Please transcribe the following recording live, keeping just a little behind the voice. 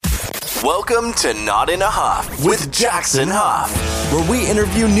Welcome to Not in a Huff with Jackson Huff, where we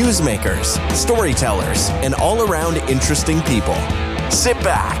interview newsmakers, storytellers, and all-around interesting people. Sit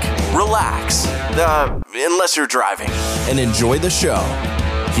back, relax, unless you're driving, and enjoy the show.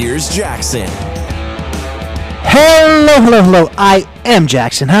 Here's Jackson. Hello. I am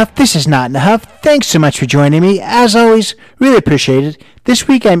Jackson Huff. This is Not in a Huff. Thanks so much for joining me. As always, really appreciate it. This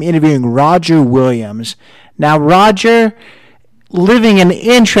week I'm interviewing Roger Williams. Now, Roger, living an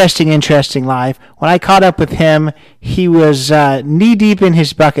interesting life. When I caught up with him, he was knee-deep in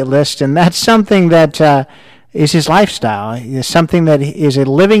his bucket list, and that's something that is his lifestyle. It's something that is a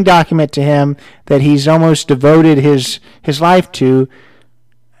living document to him, that he's almost devoted his life to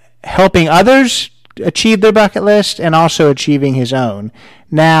helping others achieve their bucket list and also achieving his own.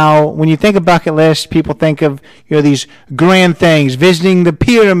 Now, when you think of bucket list, people think of, these grand things, visiting the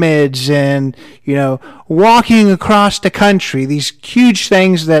pyramids and, walking across the country, these huge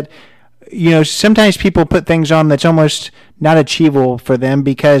things that, sometimes people put things on that's almost not achievable for them,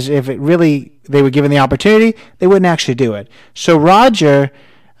 because if it really, they were given the opportunity, they wouldn't actually do it. So Roger,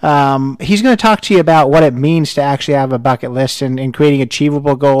 he's going to talk to you about what it means to actually have a bucket list and creating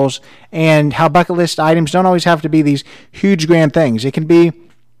achievable goals, and how bucket list items don't always have to be these huge grand things. It can be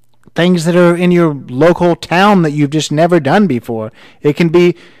things that are in your local town that you've just never done before. It can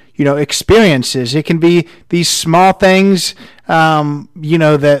be, experiences. It can be these small things,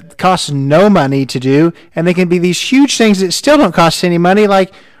 that cost no money to do, and they can be these huge things that still don't cost any money,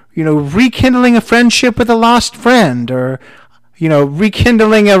 like, rekindling a friendship with a lost friend, or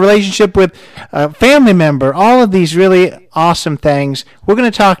rekindling a relationship with a family member. All of these really awesome things. We're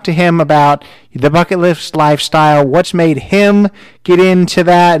going to talk to him about the bucket list lifestyle, what's made him get into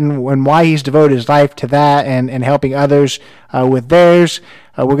that, and why he's devoted his life to that and helping others with theirs.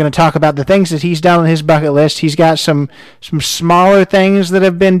 We're going to talk about the things that he's done on his bucket list. He's got some smaller things that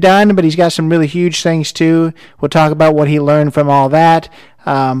have been done, but he's got some really huge things too. We'll talk about what he learned from all that.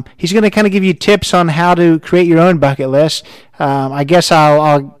 He's going to kind of give you tips on how to create your own bucket list. I guess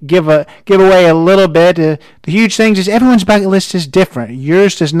I'll give away a little bit. The huge things is everyone's bucket list is different.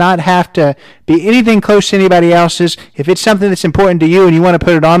 Yours does not have to be anything close to anybody else's. If it's something that's important to you and you want to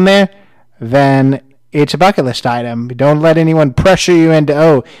put it on there, then it's a bucket list item. Don't let anyone pressure you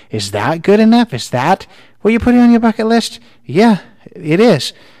into, is that good enough? Is that what you're putting on your bucket list? Yeah, it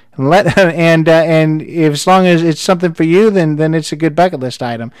is. And as long as it's something for you, then it's a good bucket list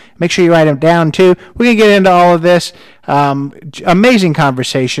item. Make sure you write them down too. We're gonna get into all of this. Amazing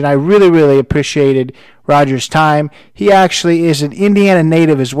conversation. I really appreciated Roger's time. He actually is an Indiana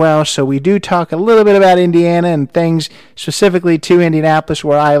native as well, so we do talk a little bit about Indiana and things specifically to Indianapolis,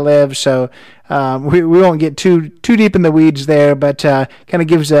 where I live. So we won't get too deep in the weeds there, but kind of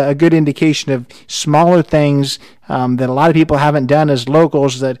gives a good indication of smaller things that a lot of people haven't done as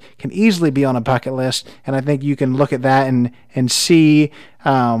locals that can easily be on a bucket list. And I think you can look at that and see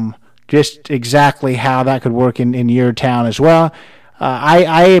just exactly how that could work in your town as well.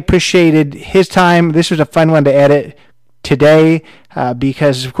 I appreciated his time. This was a fun one to edit today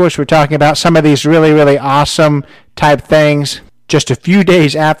because, of course, we're talking about some of these really awesome type things just a few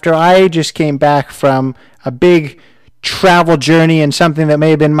days after I just came back from a big travel journey and something that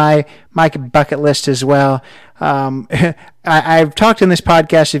may have been my bucket list as well. I've talked in this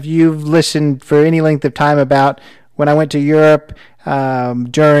podcast, if you've listened for any length of time, about when I went to Europe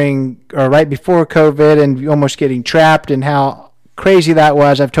during or right before COVID and almost getting trapped, and how crazy that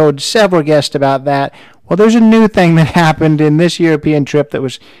was. I've told several guests about that. Well, there's a new thing that happened in this European trip that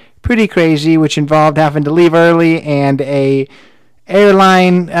was pretty crazy, which involved having to leave early and a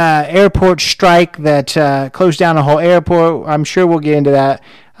airport strike that closed down a whole airport. I'm sure we'll get into that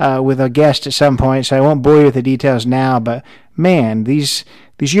with a guest at some point, so I won't bore you with the details now. But man, these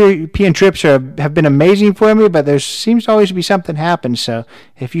European trips have been amazing for me, but there seems to always be something happen. So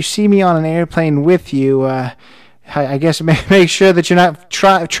if you see me on an airplane with you, I guess make sure that you're not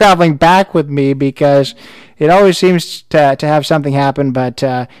traveling back with me, because it always seems to have something happen. But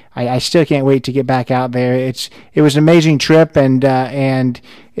I still can't wait to get back out there. It was an amazing trip, and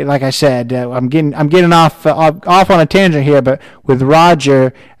like I said, I'm getting off on a tangent here. But with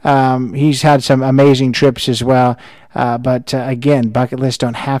Roger, he's had some amazing trips as well. But again, bucket lists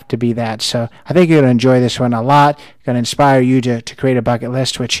don't have to be that. So I think you're going to enjoy this one a lot. Going to inspire you to create a bucket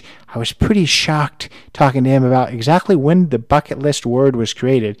list, which I was pretty shocked talking to him about exactly when the bucket list word was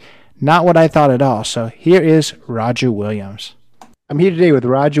created. Not what I thought at all. So here is Roger Williams. I'm here today with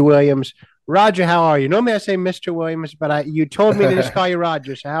Roger Williams. Roger, how are you? Normally I say Mr. Williams, but you told me to just call you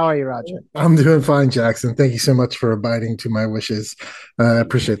Roger. So how are you, Roger? I'm doing fine, Jackson. Thank you so much for abiding to my wishes. I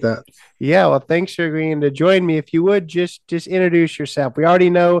appreciate that. Yeah, well, thanks for agreeing to join me. If you would just introduce yourself. We already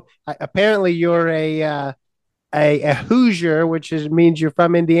know. Apparently, you're a Hoosier, which means you're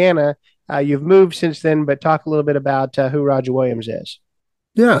from Indiana. You've moved since then, but talk a little bit about who Roger Williams is.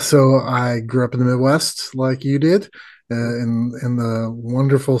 Yeah, so I grew up in the Midwest like you did, in the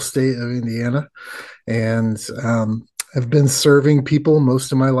wonderful state of Indiana, and I've been serving people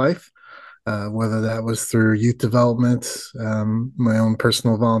most of my life, whether that was through youth development, my own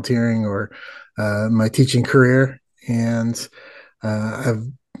personal volunteering, or my teaching career. And I've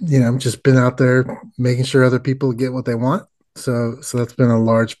just been out there making sure other people get what they want. So that's been a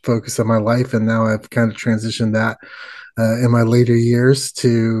large focus of my life, and now I've kind of transitioned that in my later years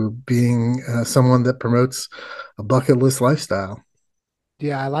to being someone that promotes a bucket list lifestyle.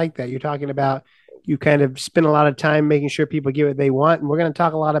 Yeah, I like that. You're talking about you kind of spend a lot of time making sure people get what they want. And we're going to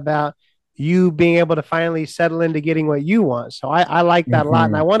talk a lot about you being able to finally settle into getting what you want. So I like that a lot.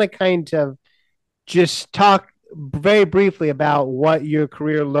 And I Mhm. want to kind of just talk very briefly about what your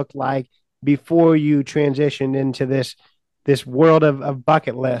career looked like before you transitioned into this world of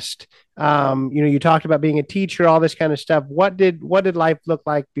bucket list. You talked about being a teacher, all this kind of stuff. What did life look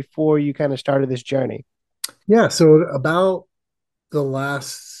like before you kind of started this journey? Yeah, so about the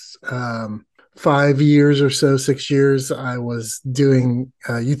last 5 years or so, 6 years, I was doing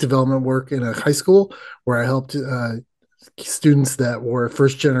youth development work in a high school where I helped students that were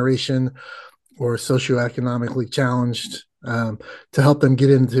first generation or socioeconomically challenged, to help them get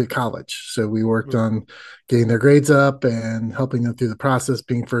into college. So we worked Mm-hmm. on getting their grades up and helping them through the process.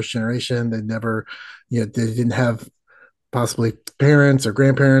 Being first generation, they never, they didn't have possibly parents or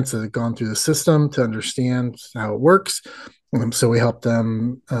grandparents that had gone through the system to understand how it works. So we help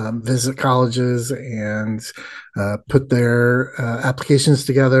them visit colleges and put their applications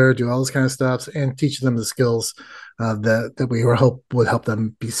together, do all this kind of stuff, and teach them the skills that we were hope would help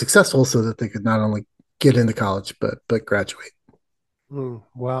them be successful, so that they could not only get into college but graduate.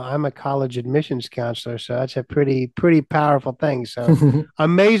 Well, I'm a college admissions counselor, so that's a pretty powerful thing. So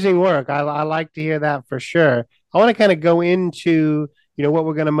amazing work. I like to hear that for sure. I want to kind of go into, what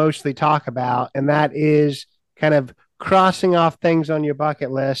we're going to mostly talk about, and that is kind of crossing off things on your bucket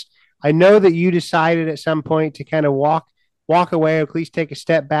list. I know that you decided at some point to kind of walk away, or at least take a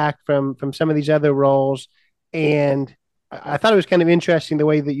step back from some of these other roles. And I thought it was kind of interesting the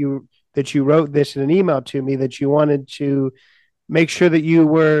way that you wrote this in an email to me, that you wanted to make sure that you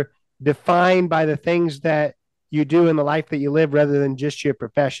were defined by the things that you do in the life that you live rather than just your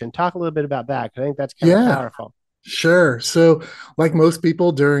profession. Talk a little bit about that, because I think that's kind of Yeah, powerful. sure. So, like most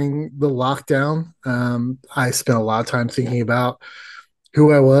people during the lockdown, I spent a lot of time thinking about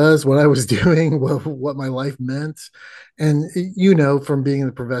who I was, what I was doing, what my life meant. And from being in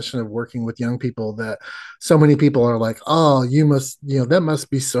the profession of working with young people, that so many people are like, oh, that must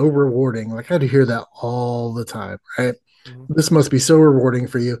be so rewarding. Like I had to hear that all the time, right? Mhm. This must be so rewarding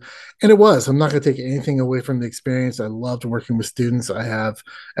for you. And it was. I'm not going to take anything away from the experience. I loved working with students. I have,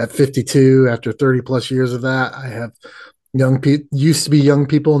 at 52, after 30 plus years of that, I have young people, used to be young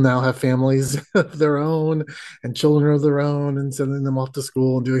people, now have families of their own and children of their own, and sending them off to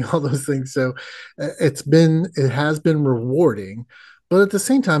school and doing all those things. So it has been rewarding, but at the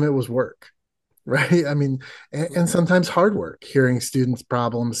same time, it was work. Right. I mean, and sometimes hard work, hearing students'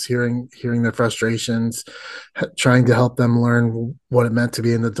 problems, hearing their frustrations, trying to help them learn what it meant to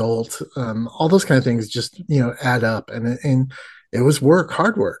be an adult. All those kind of things just add up, and it was work,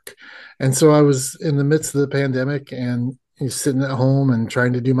 hard work. And so I was in the midst of the pandemic, and sitting at home and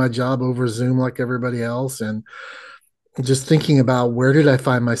trying to do my job over Zoom like everybody else, and just thinking about, where did I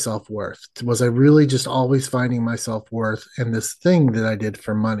find my self worth? Was I really just always finding my self worth in this thing that I did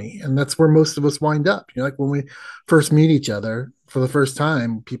for money? And that's where most of us wind up. Like when we first meet each other for the first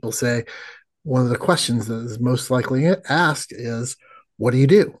time, people say one of the questions that is most likely asked is, "What do you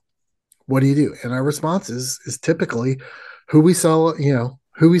do? What do you do?" And our response is typically who we sell,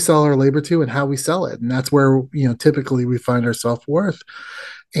 who we sell our labor to and how we sell it. And that's where, typically we find our self worth.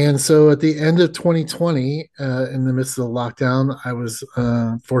 And so at the end of 2020, in the midst of the lockdown, I was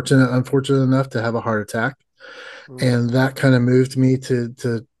unfortunate enough to have a heart attack. Mm. And that kind of moved me to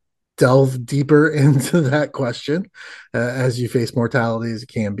delve deeper into that question, as you face mortality as it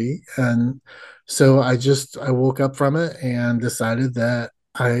can be. And so I woke up from it and decided that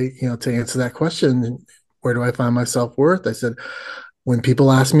to answer that question, where do I find my self worth? I said, when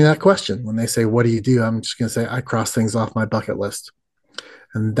people ask me that question, when they say, "What do you do?" I'm just going to say, I cross things off my bucket list.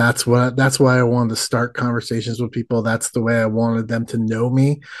 And that's why I wanted to start conversations with people. That's the way I wanted them to know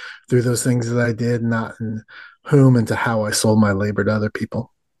me, through those things that I did, not in whom and to how I sold my labor to other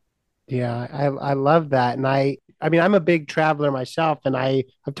people. Yeah, I love that, and I mean I'm a big traveler myself, and I've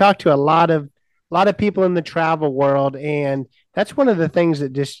talked to a lot of people in the travel world, and that's one of the things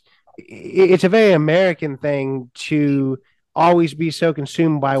that just it's a very American thing to always be so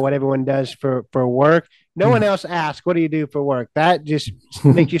consumed by what everyone does for work. No one else asks, "What do you do for work?" That just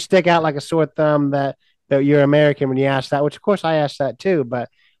makes you stick out like a sore thumb that you're American when you ask that. Which of course I ask that too, but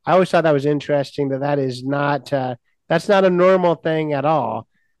I always thought that was interesting that is not that's not a normal thing at all.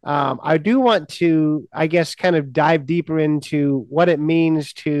 I do want to, I guess, kind of dive deeper into what it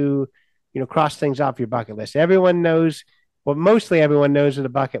means to, cross things off your bucket list. Everyone knows, well, mostly everyone knows what a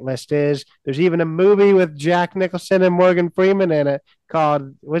bucket list is. There's even a movie with Jack Nicholson and Morgan Freeman in it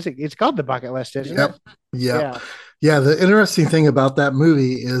called, was it? It's called The Bucket List, isn't Yep. it? Yep. Yeah. Yeah. The interesting thing about that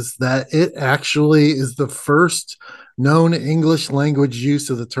movie is that it actually is the first known English language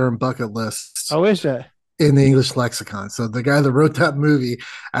use of the term bucket list Oh, is it? in the English lexicon. So the guy that wrote that movie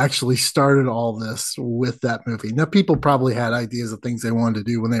actually started all this with that movie. Now, people probably had ideas of things they wanted to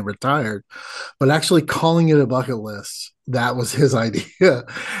do when they retired, but actually calling it a bucket list, that was his idea.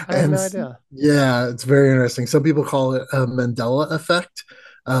 I had And no idea. yeah, it's very interesting. Some people call it a Mandela effect,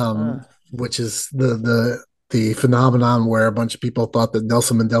 Uh, which is the phenomenon where a bunch of people thought that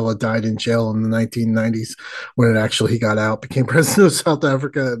Nelson Mandela died in jail in the 1990s, when it actually he got out, became president of South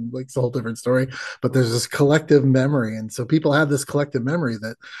Africa, and like it's a whole different story. But there's this collective memory, and so people have this collective memory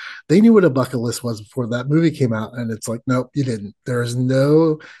that they knew what a bucket list was before that movie came out, and it's like, nope, you didn't. There is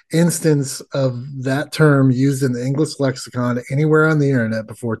no instance of that term used in the English lexicon anywhere on the internet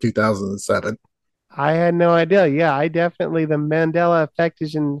before 2007. I had no idea. Yeah, I definitely the Mandela effect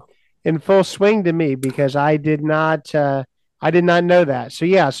is in full swing to me because I did not know that. So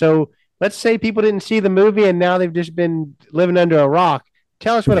yeah, so let's say people didn't see the movie and now they've just been living under a rock.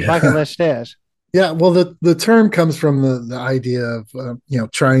 Tell us what a bucket Yeah. list is. Yeah, well, the term comes from the idea of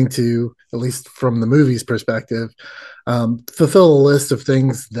trying to, at least from the movie's perspective, fulfill a list of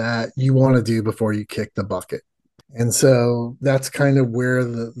things that you want to do before you kick the bucket. And so that's kind of where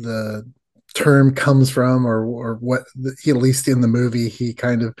the term comes from, or what, at least in the movie he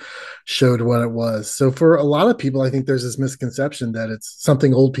kind of showed what it was. So for a lot of people, I think there's this misconception that it's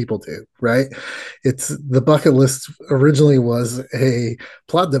something old people do, right? It's the bucket list originally was a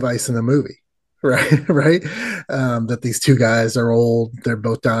plot device in a movie. Right, right. That these two guys are old, they're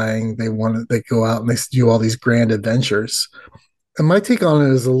both dying, they go out and they do all these grand adventures. And my take on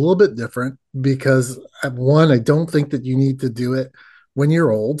it is a little bit different because, one, I don't think that you need to do it when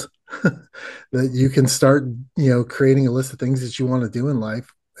you're old. That you can start, creating a list of things that you want to do in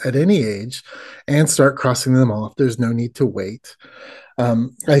life at any age and start crossing them off. There's no need to wait.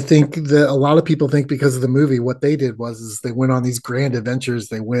 I think that a lot of people think because of the movie, what they did was is they went on these grand adventures.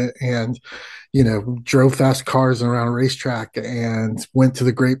 They went and, drove fast cars around a racetrack and went to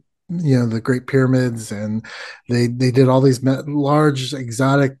the Great Pyramids, and they did all these large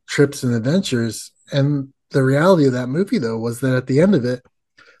exotic trips and adventures. And the reality of that movie, though, was that at the end of it,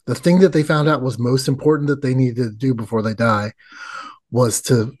 the thing that they found out was most important that they needed to do before they die was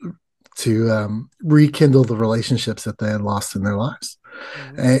to rekindle the relationships that they had lost in their lives.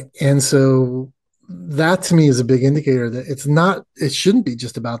 Mhm. And so that to me is a big indicator that it shouldn't be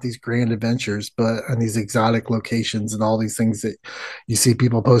just about these grand adventures, but on these exotic locations and all these things that you see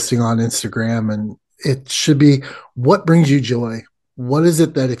people posting on Instagram. And it should be, what brings you joy? What is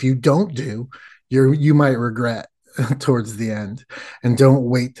it that if you don't do, you might regret towards the end, and don't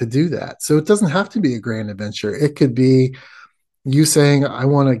wait to do that. So it doesn't have to be a grand adventure. It could be you saying, I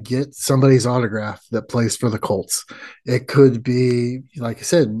want to get somebody's autograph that plays for the Colts. It could be, like I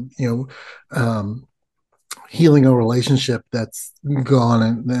said, healing a relationship that's gone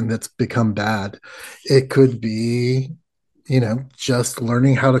and that's become bad. It could be, just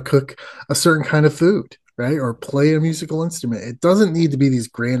learning how to cook a certain kind of food, right? Or play a musical instrument. It doesn't need to be these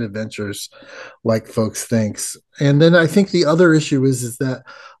grand adventures like folks thinks. And then I think the other issue is that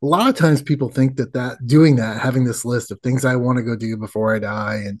a lot of times people think that doing that, having this list of things I want to go do before I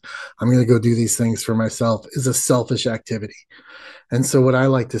die, and I'm going to go do these things for myself, is a selfish activity. And so what I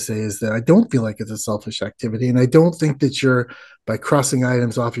like to say is that I don't feel like it's a selfish activity. And I don't think that by crossing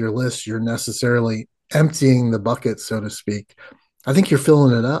items off your list, you're necessarily emptying the bucket, so to speak. I think you're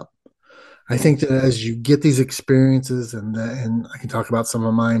filling it up. I think that as you get these experiences, and I can talk about some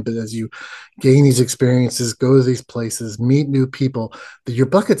of mine, but as you gain these experiences, go to these places, meet new people, that your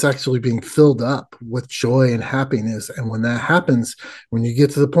bucket's actually being filled up with joy and happiness. And when that happens, when you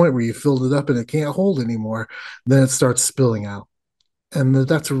get to the point where you filled it up and it can't hold anymore, then it starts spilling out. And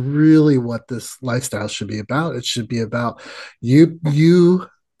that's really what this lifestyle should be about. It should be about you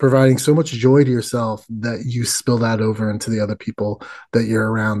providing so much joy to yourself that you spill that over into the other people that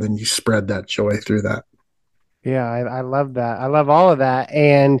you're around, and you spread that joy through that. Yeah, I love that. I love all of that.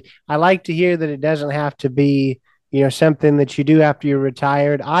 And I like to hear that it doesn't have to be, something that you do after you're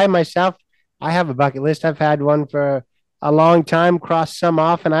retired. I myself, I have a bucket list. I've had one for a long time, crossed some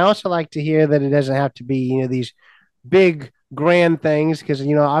off. And I also like to hear that it doesn't have to be, these big grand things because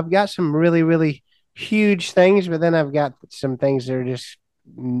I've got some really really huge things, but then I've got some things that are just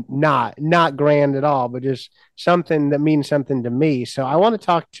not grand at all, but just something that means something to me. So I want to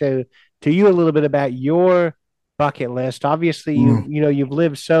talk to you a little bit about your bucket list. Obviously, Mm. you've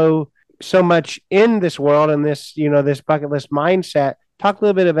lived so much in this world and this this bucket list mindset. Talk a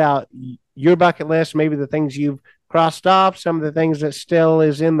little bit about your bucket list, maybe the things you've crossed off, some of the things that still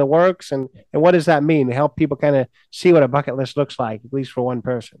is in the works, and what does that mean to help people kind of see what a bucket list looks like, at least for one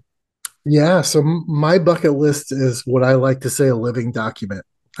person? Yeah, so my bucket list is what I like to say a living document.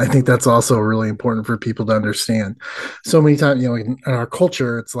 I think that's also really important for people to understand. So many times, in our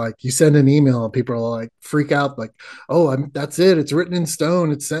culture, it's like you send an email and people are like freak out, like, "Oh, that's it. It's written in stone.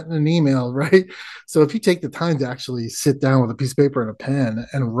 It's sent in an email, right?" So if you take the time to actually sit down with a piece of paper and a pen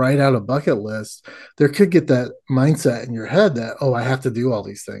and write out a bucket list, there could get that mindset in your head that, "Oh, I have to do all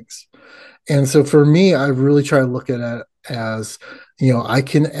these things." And so for me, I really try to look at it as, I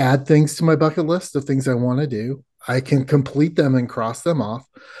can add things to my bucket list of things I want to do. I can complete them and cross them off,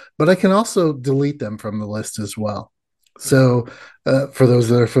 but I can also delete them from the list as well. So, for those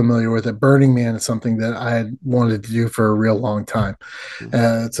that are familiar with it, Burning Man is something that I had wanted to do for a real long time.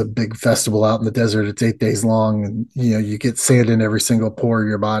 It's a big festival out in the desert. It's 8 days long, and you get sand in every single pore of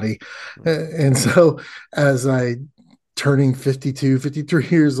your body. And so, as I turning 52, 53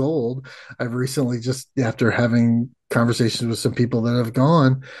 years old, I've recently, just after having conversations with some people that have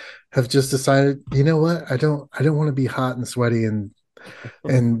gone, have just decided, you know what, I don't want to be hot and sweaty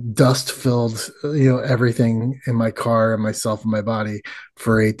and dust filled, everything in my car and myself and my body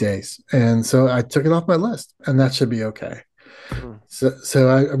for 8 days. And so I took it off my list, and that should be okay. So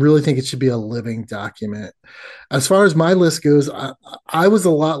I really think it should be a living document. As far as my list goes, I was a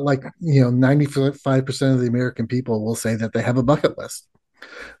lot like, 95% of the American people will say that they have a bucket list.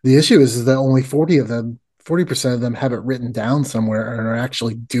 The issue is that only 40% of them have it written down somewhere and are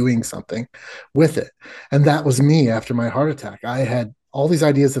actually doing something with it. And that was me after my heart attack. I had all these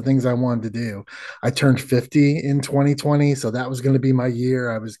ideas of things I wanted to do. I turned 50 in 2020, so that was going to be my year.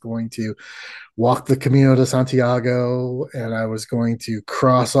 I was going to walk the Camino de Santiago, and I was going to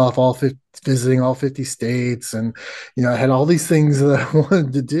cross off visiting all 50 states. And, I had all these things that I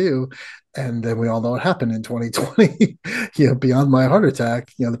wanted to do. And then we all know what happened in 2020. Beyond my heart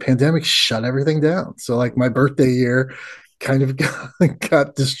attack, the pandemic shut everything down. So, like, my birthday year kind of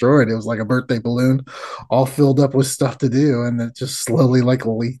got destroyed. It was like a birthday balloon all filled up with stuff to do, and it just slowly like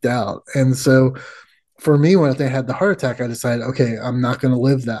leaked out. And so for me, when they had the heart attack, I decided, okay, I'm not going to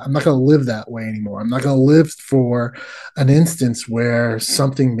live that. I'm not going to live that way anymore. I'm not going to live for an instance where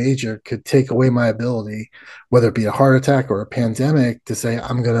something major could take away my ability, whether it be a heart attack or a pandemic, to say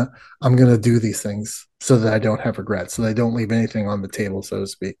I'm gonna do these things so that I don't have regrets, so that I don't leave anything on the table, so to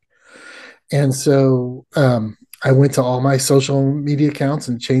speak. And so I went to all my social media accounts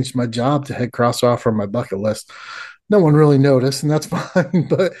and changed my job to head cross off from my bucket list. No one really noticed, and that's fine.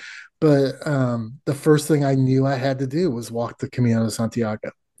 But the first thing I knew I had to do was walk the Camino de Santiago.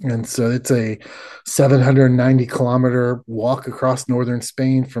 And so it's a 790-kilometer walk across northern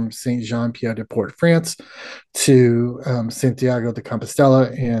Spain from Saint Jean Pied de Port, France, to Santiago de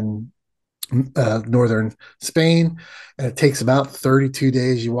Compostela in northern Spain. And it takes about 32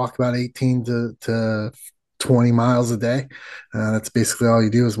 days. You walk about 18 to 20 miles a day. That's basically all you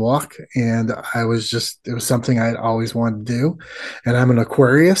do is walk. And it was something I'd always wanted to do. And I'm an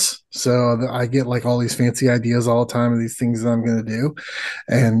Aquarius. So I get like all these fancy ideas all the time of these things that I'm going to do.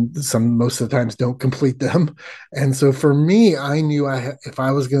 And most of the times don't complete them. And so for me, I knew if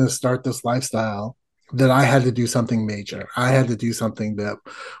I was going to start this lifestyle, that I had to do something major. I had to do something that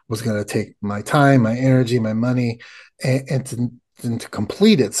was going to take my time, my energy, my money, and to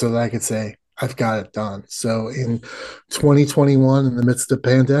complete it so that I could say, I've got it done. So in 2021, in the midst of the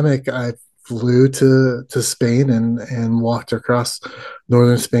pandemic, I flew to Spain and walked across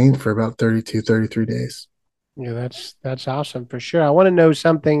northern Spain for about 32, 33 days. Yeah, that's awesome for sure. I want to know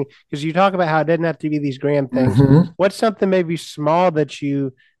something because you talk about how it doesn't have to be these grand things. Mm-hmm. What's something maybe small that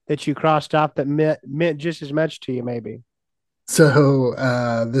you crossed off that meant just as much to you, maybe? So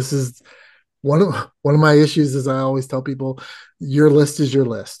this is one of my issues is I always tell people your list is your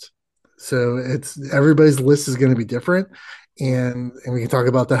list. So it's everybody's list is going to be different. and we can talk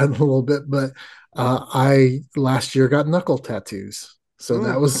about that in a little bit. But I last year got knuckle tattoos, so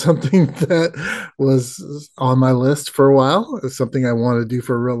that Mm. was something that was on my list for a while. It's something I wanted to do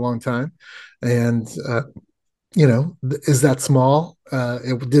for a real long time, and is that small?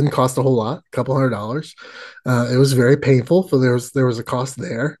 It didn't cost a whole lot, a couple $100. It was very painful, so there was a cost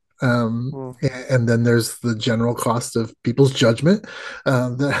there. Mm. And then there's the general cost of people's judgment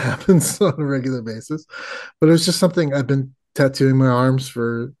that happens on a regular basis. But it was just something I've been tattooing my arms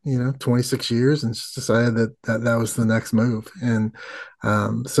for 26 years, and just decided that was the next move. And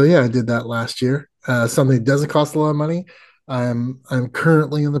so yeah, I did that last year. Something that doesn't cost a lot of money. I'm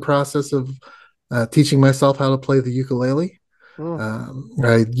currently in the process of teaching myself how to play the ukulele. Mm.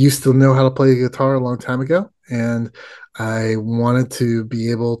 I used to know how to play the guitar a long time ago, and I wanted to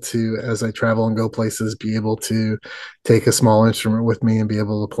be able to, as I travel and go places, be able to take a small instrument with me and be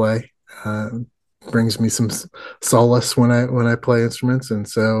able to play. Brings me some solace when I play instruments, and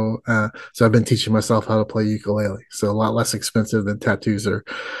so I've been teaching myself how to play ukulele. So a lot less expensive than tattoos or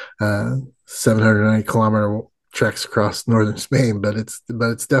 790-kilometer treks across northern Spain, but it's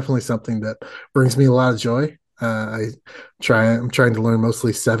definitely something that brings me a lot of joy. I'm trying to learn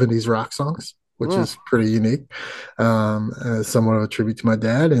mostly 70s rock songs, which Mm. is pretty unique. Somewhat of a tribute to my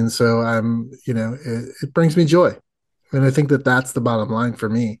dad, and so it brings me joy, and I think that that's the bottom line for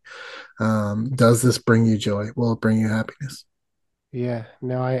me. Does this bring you joy? Will it bring you happiness? Yeah,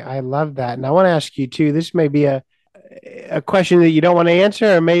 no, I love that. And I want to ask you too, this may be a question that you don't want to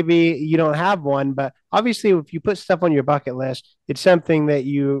answer, or maybe you don't have one, but obviously if you put stuff on your bucket list, it's something that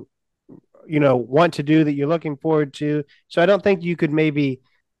you want to do, that you're looking forward to. So I don't think you could maybe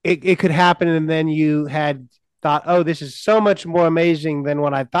it could happen and then you had thought, oh, this is so much more amazing than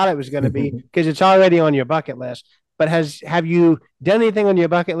what I thought it was going to be because it's already on your bucket list. But have you done anything on your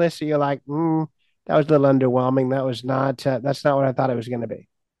bucket list that you're like, that was a little underwhelming. That's not what I thought it was going to be.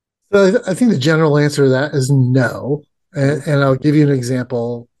 So I think the general answer to that is no. And, Mm. and I'll give you an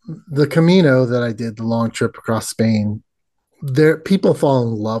example. The Camino that I did, the long trip across Spain, there people fall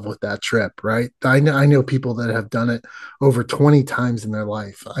in love with that trip, right? I know people that have done it over 20 times in their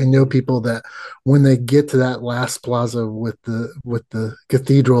life. I know people that when they get to that last plaza with the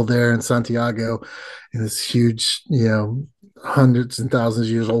cathedral there in Santiago, and this huge, hundreds and thousands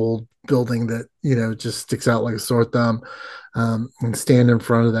of years old building that just sticks out like a sore thumb, and stand in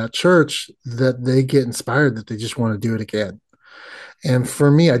front of that church, that they get inspired, that they just want to do it again. And for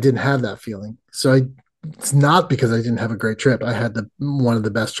me, I didn't have that feeling. It's not because I didn't have a great trip. I had one of the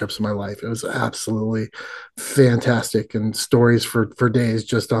best trips of my life. It was absolutely fantastic, and stories for days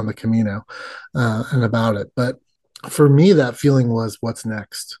just on the Camino, and about it. But for me, that feeling was, what's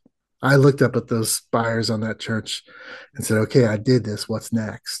next? I looked up at those spires on that church and said, okay, I did this. What's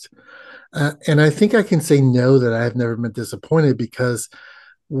next? And I think I can say no, that I have never been disappointed, because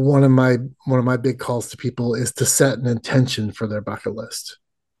one of my big calls to people is to set an intention for their bucket list.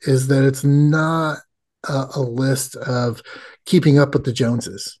 Is that it's not a list of keeping up with the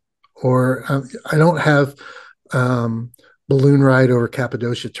Joneses, or I don't have um, balloon ride over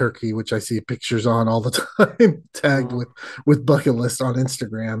Cappadocia, Turkey, which I see pictures on all the time, tagged Mm. with bucket list on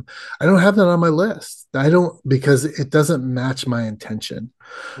Instagram. I don't have that on my list. I don't, because it doesn't match my intention.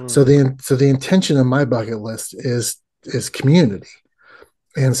 Mm. So the intention of my bucket list is community.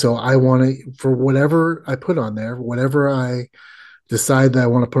 And so I want to, for whatever I put on there, whatever I decide that I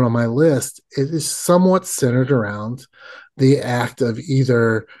want to put on my list, it is somewhat centered around the act of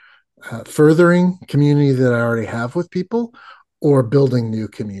either furthering community that I already have with people, or building new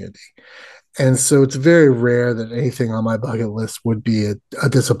community. And so it's very rare that anything on my bucket list would be a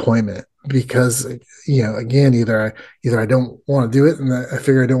disappointment, because again, either I don't want to do it and I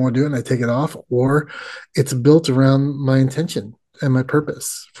figure I don't want to do it and I take it off, or it's built around my intention and my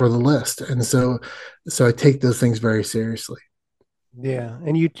purpose for the list. And so I take those things very seriously. Yeah.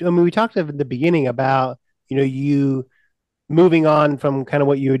 And I mean, we talked at the beginning about, you moving on from kind of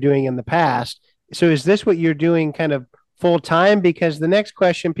what you were doing in the past. So is this what you're doing kind of full time? Because the next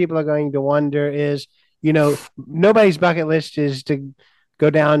question people are going to wonder is, nobody's bucket list is to go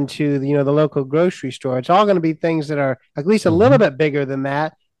down to the local grocery store. It's all going to be things that are at least a little Mm-hmm. bit bigger than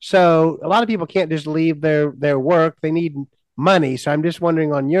that. So a lot of people can't just leave their work. They need money. So I'm just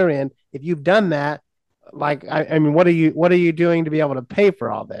wondering on your end, if you've done that, like I mean, what are you doing to be able to pay for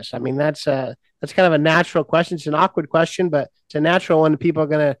all this? I mean, that's kind of a natural question. It's an awkward question, but it's a natural one. People are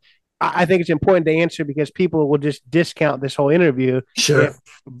gonna. I think it's important to answer because people will just discount this whole interview if Sure.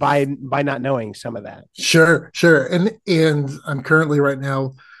 by not knowing some of that. Sure. And I'm currently right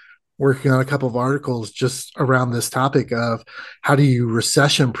now working on a couple of articles just around this topic of how do you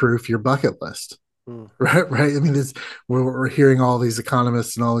recession proof your bucket list. Mm. Right. I mean, we're hearing all these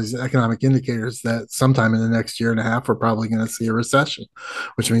economists and all these economic indicators that sometime in the next year and a half, we're probably going to see a recession,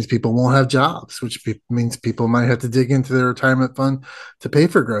 which means people won't have jobs, which means people might have to dig into their retirement fund to pay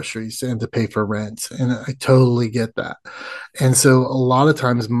for groceries and to pay for rent. And I totally get that. And so a lot of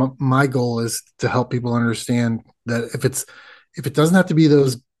times my goal is to help people understand that if it doesn't have to be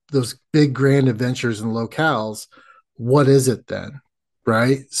those big grand adventures and locales, what is it then?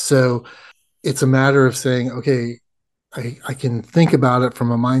 Right. So it's a matter of saying, okay, I can think about it from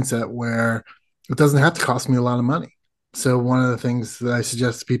a mindset where it doesn't have to cost me a lot of money. So one of the things that I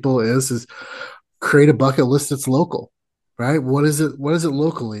suggest to people is create a bucket list that's local, right? What is it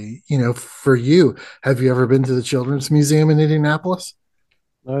locally? You know, for you, have you ever been to the Children's Museum in Indianapolis?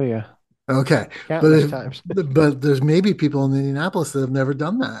 Oh yeah, Okay, but countless times. but there's maybe people in Indianapolis that have never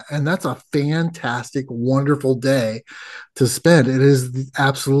done that, and that's a fantastic, wonderful day to spend. It is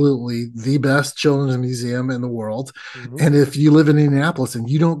absolutely the best children's museum in the world, Hmm. and if you live in Indianapolis and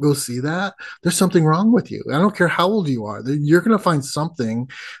you don't go see that, there's something wrong with you. I don't care how old you are; you're going to find something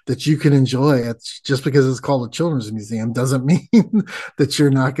that you can enjoy. It's just because it's called a children's museum doesn't mean that you're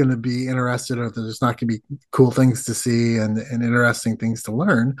not going to be interested or that there's not going to be cool things to see and interesting things to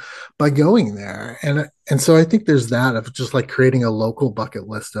learn by going there. And so I think there's that of just like creating a local bucket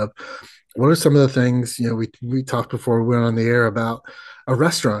list of what are some of the things, you know, we talked before we went on the air about a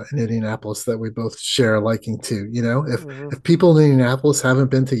restaurant in Indianapolis that we both share a liking to. You know, Hmm. if people in Indianapolis haven't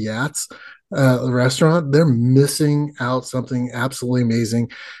been to Yats, the restaurant, they're missing out something absolutely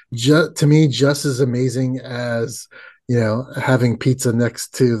amazing. To me, just as amazing as, you know, having pizza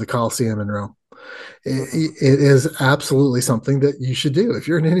next to the Coliseum in Rome. Hmm. It is absolutely something that you should do. If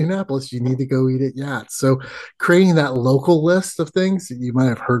you're in Indianapolis, you need to go eat at Yachts. So, creating that local list of things that you might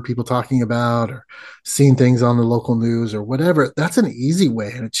have heard people talking about or seen things on the local news or whatever, that's an easy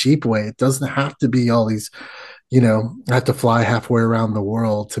way and a cheap way. It doesn't have to be all these, you know, I have to fly halfway around the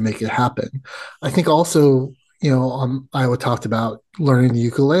world to make it happen. I think also, you know, Iowa talked about learning the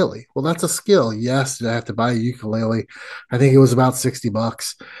ukulele. Well, that's a skill. Yes, did I have to buy a ukulele? I think it was about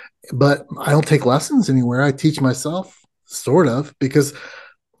 $60, but I don't take lessons anywhere. I teach myself, sort of, because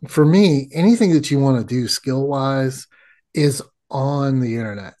for me, anything that you want to do skill wise is on the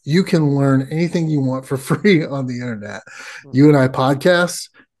internet. You can learn anything you want for free on the internet. You Hmm. and I podcast.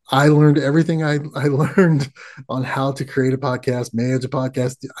 I learned everything I learned on how to create a podcast, manage a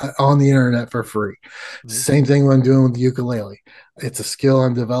podcast on the internet for free. Hmm. Same thing when I'm doing with the ukulele. It's a skill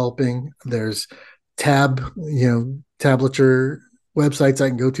I'm developing. There's tablature websites I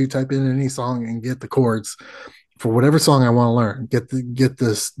can go to, type in any song and get the chords for whatever song I want to learn, get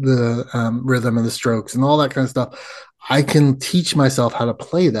the rhythm and the strokes and all that kind of stuff. I can teach myself how to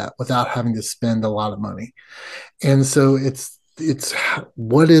play that without having to spend a lot of money. And so it's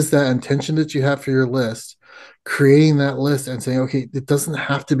what is that intention that you have for your list, creating that list and saying, okay, it doesn't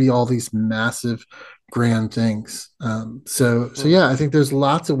have to be all these massive grand things. So Hmm. yeah, I think there's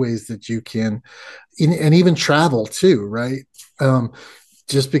lots of ways that you can, and even travel too, right? Um,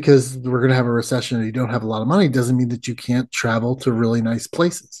 just because we're going to have a recession and you don't have a lot of money doesn't mean that you can't travel to really nice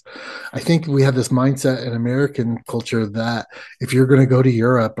places. I think we have this mindset in American culture that if you're going to go to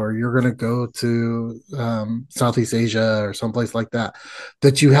Europe or you're going to go to Southeast Asia or someplace like that,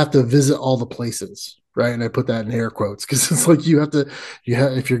 that you have to visit all the places. Right. And I put that in air quotes because it's like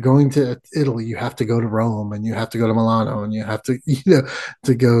if you're going to Italy, you have to go to Rome and you have to go to Milano and you have to,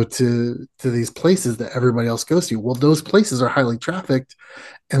 to go to these places that everybody else goes to. Well, those places are highly trafficked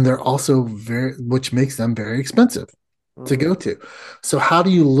and they're also which makes them very expensive to Hmm. go to. So how do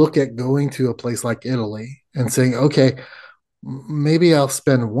you look at going to a place like Italy and saying, okay, maybe I'll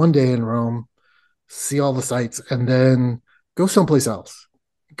spend one day in Rome, see all the sights, and then go someplace else.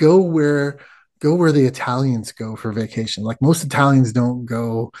 Go where go where the Italians go for vacation. Like most Italians don't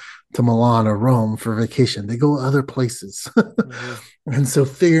go to Milan or Rome for vacation. They go other places. Hmm. And so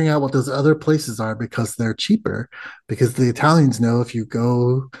figuring out what those other places are because they're cheaper, because the Italians know if you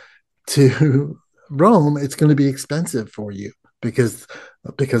go to Rome, it's going to be expensive for you because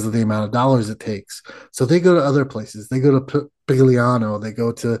because of the amount of dollars it takes. So they go to other places. They go to Pigliano, they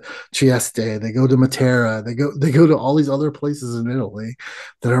go to Trieste, they go to Matera, they go to all these other places in Italy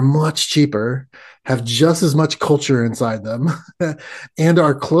that are much cheaper, have just as much culture inside them, and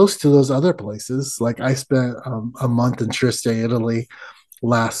are close to those other places. Like I spent a month in Trieste, Italy,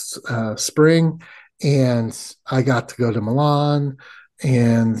 last spring, and I got to go to Milan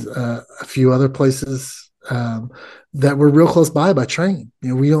and a few other places that were real close by train.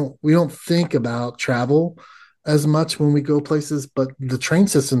 You know, we don't think about travel as much when we go places, but the train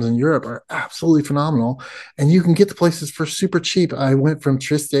systems in Europe are absolutely phenomenal. And you can get to places for super cheap. I went from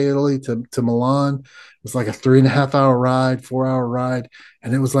Trieste, Italy to Milan. It was like a 3.5 hour ride, 4 hour ride,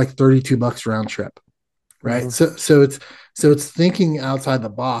 and it was like $32 round trip. Right. Hmm. So it's thinking outside the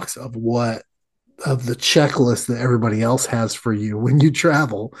box of what of the checklist that everybody else has for you when you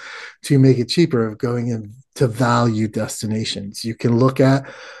travel to make it cheaper of going into value destinations. You can look at,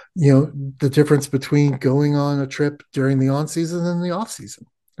 the difference between going on a trip during the on season and the off season,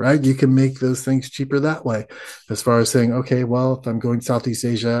 right? You can make those things cheaper that way. As far as saying, okay, well, if I'm going to Southeast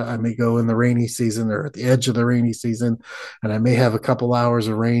Asia, I may go in the rainy season or at the edge of the rainy season, and I may have a couple hours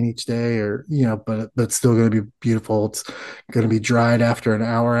of rain each day, or but it's still going to be beautiful. It's going to be dried after an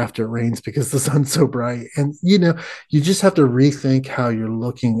hour after it rains because the sun's so bright, and you just have to rethink how you're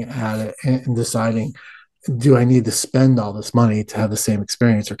looking at it and deciding, do I need to spend all this money to have the same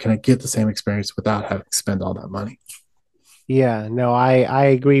experience, or can I get the same experience without having to spend all that money? Yeah, no, I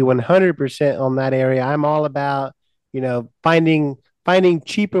agree 100% on that area. I'm all about, finding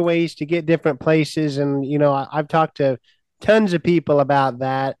cheaper ways to get different places. And, I've talked to tons of people about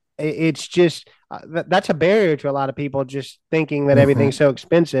that. It's just that's a barrier to a lot of people, just thinking that Mm-hmm. everything's so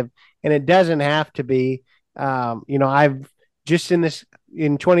expensive, and it doesn't have to be. I've just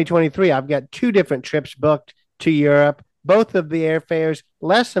in 2023, I've got two different trips booked to Europe, both of the airfares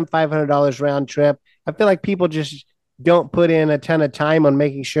less than $500 round trip. I feel like people just don't put in a ton of time on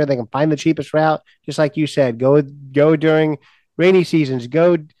making sure they can find the cheapest route. Just like you said, go during rainy seasons,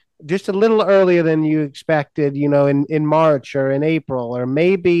 go just a little earlier than you expected, in March or in April, or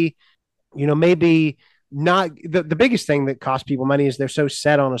maybe not. The biggest thing that costs people money is they're so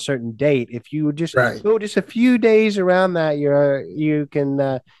set on a certain date. If you just Right. go just a few days around that, you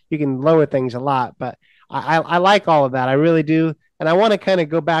can lower things a lot. But I like all of that. I really do. And I want to kind of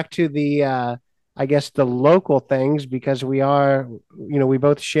go back to the I guess the local things, because we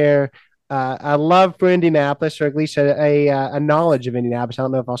both share a love for Indianapolis, or at least a knowledge of Indianapolis. I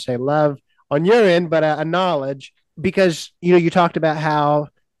don't know if I'll say love on your end, but a knowledge, because you talked about how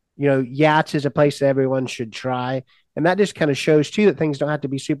Yachts is a place that everyone should try, and that just kind of shows too that things don't have to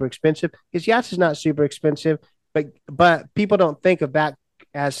be super expensive, because Yachts is not super expensive, but people don't think of that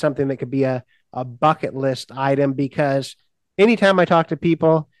as something that could be a bucket list item, because anytime I talk to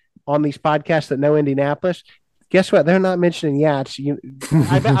people on these podcasts that know Indianapolis, guess what? They're not mentioning yachts.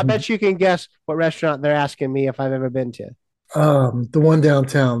 I bet you can guess what restaurant they're asking me if I've ever been to. The one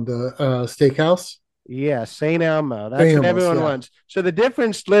downtown, the steakhouse. Yeah, St. Elmo. That's what Famous, everyone yeah. wants. So the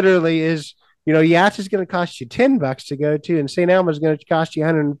difference literally is, Yachts is going to cost you $10 to go to, and St. Elmo is going to cost you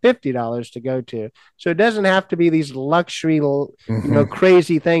 $150 to go to. So it doesn't have to be these luxury, Hmm.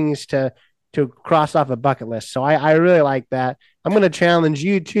 crazy things to cross off a bucket list. So I really like that. I'm going to challenge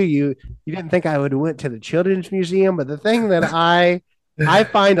you too. You didn't think I would have went to the Children's Museum, but the thing that I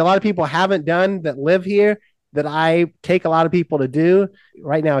find a lot of people haven't done that live here, that I take a lot of people to do.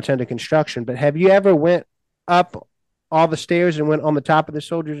 Right now it's under construction, but have you ever went up all the stairs and went on the top of the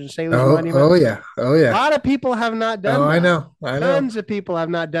Soldiers and Sailors Oh, Monument? oh yeah, oh A yeah. lot of people have not Oh, done I that. know, I know. Tons of people have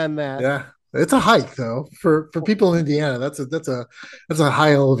not done that. Yeah, it's a hike though for people in Indiana. That's a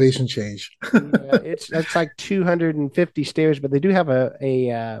high elevation change. Yeah, that's like 250 stairs, but they do have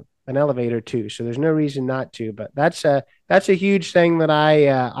a an elevator too, so there's no reason not to. But that's a huge thing that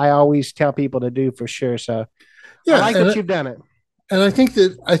I always tell people to do for sure. So I Yeah, like that you've done it. and I think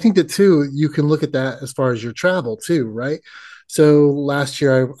that too, you can look at that as far as your travel too, right? So last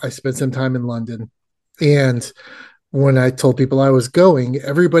year I spent some time in London, and when I told people I was going,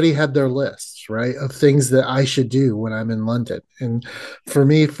 everybody had their lists, right, of things that I should do when I'm in London. And for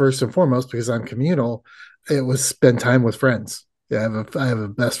me, first and foremost, because I'm communal, it was spend time with friends. Yeah, I have a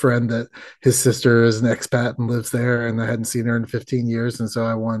best friend that his sister is an expat and lives there, and I hadn't seen her in 15 years, and so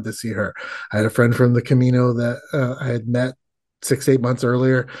I wanted to see her. I had a friend from the Camino that I had met 6 8 months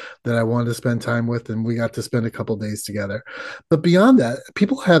earlier that I wanted to spend time with, and we got to spend a couple days together. But beyond that,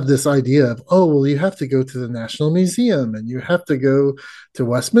 people have this idea of, oh, well, you have to go to the National Museum, and you have to go to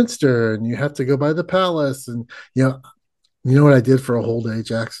Westminster, and you have to go by the palace, and you know what I did for a whole day,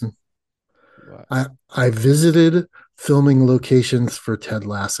 Jackson? What? I visited filming locations for Ted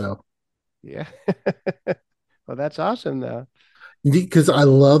Lasso Yeah. Well, that's awesome though. because I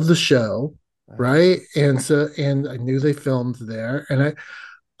love the show, Uh-huh. right? And I knew they filmed there, and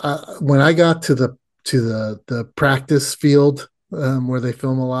when I got to the practice field, where they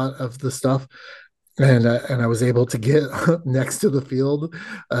film a lot of the stuff, and I was able to get next to the field.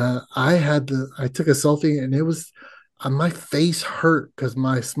 I took a selfie, and my face hurt because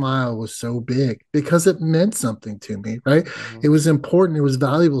my smile was so big because it meant something to me, right? Mhm. It was important. It was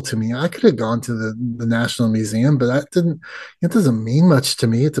valuable to me. I could have gone to the National Museum, but it doesn't mean much to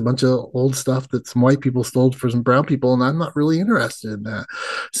me. It's a bunch of old stuff that some white people stole for some brown people, and I'm not really interested in that.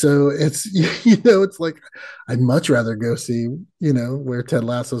 So it's, it's like, I'd much rather go see, where Ted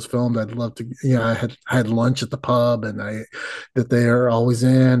Lasso's filmed. I'd love to, I had lunch at the pub and that they are always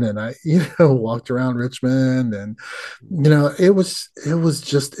in, and I, walked around Richmond, and it was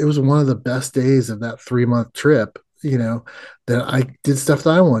one of the best days of that 3 month trip, that I did stuff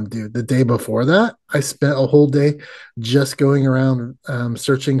that I wanted to do. The day before that, I spent a whole day just going around,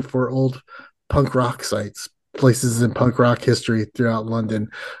 searching for old punk rock sites, places in punk rock history throughout London.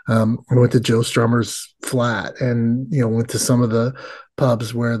 I went to Joe Strummer's flat, and went to some of the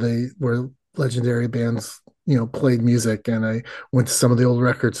pubs where legendary bands played music, and I went to some of the old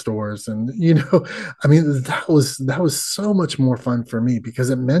record stores, and I mean, that was so much more fun for me because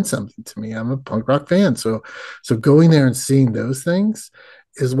it meant something to me. I'm a punk rock fan, so going there and seeing those things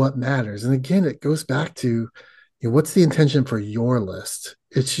is what matters. And again, it goes back to, what's the intention for your list?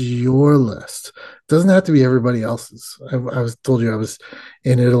 It's your list. It doesn't have to be everybody else's. I was told you I was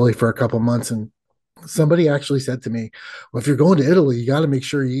in Italy for a couple months, and somebody actually said to me, "Well, if you're going to Italy, you got to make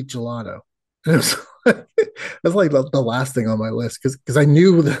sure you eat gelato." And it was that's like the last thing on my list, because I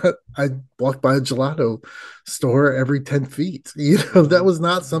knew that I'd walk by a gelato store every 10 feet. That was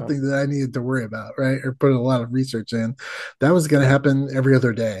not Yeah. something that I needed to worry about, right? Or put a lot of research in. That was going to happen every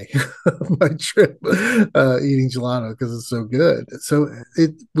other day of my trip, eating gelato because it's so good. So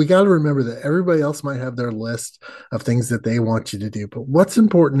we got to remember that everybody else might have their list of things that they want you to do, but what's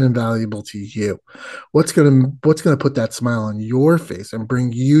important and valuable to you? What's gonna put that smile on your face and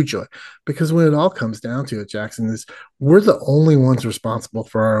bring you joy? Because when it all comes down to it, Jackson, is we're the only ones responsible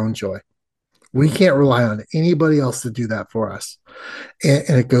for our own joy. We Mhm. can't rely on anybody else to do that for us. And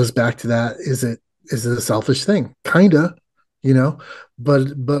it goes back to that: is it a selfish thing? Kinda, you know.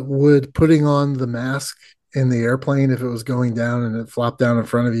 But would putting on the mask in the airplane, if it was going down and it flopped down in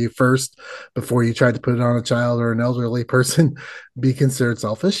front of you first before you tried to put it on a child or an elderly person, be considered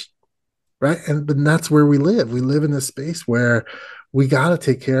selfish? Right. And but that's where we live. We live in this space where we got to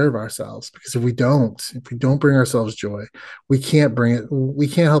take care of ourselves, because if we don't bring ourselves joy, we can't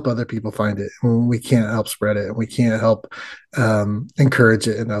help other people find it, we can't help spread it, and we can't help encourage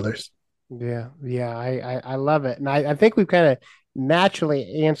it in others. Yeah, yeah, I love it. And I think we've kind of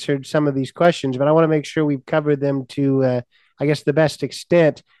naturally answered some of these questions, but I want to make sure we've covered them to, I guess, the best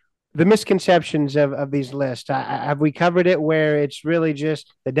extent. The misconceptions of these lists. Have we covered it where it's really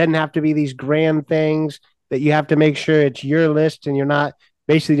just, it doesn't have to be these grand things, that you have to make sure it's your list and you're not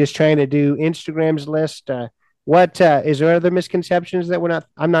basically just trying to do Instagram's list? What is there other misconceptions that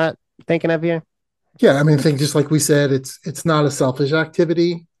I'm not thinking of here? Yeah, I mean, I think just like we said, it's not a selfish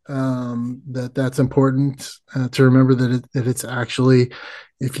activity. That's important, to remember that it's actually,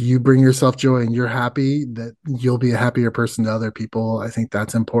 if you bring yourself joy and you're happy, that you'll be a happier person to other people. I think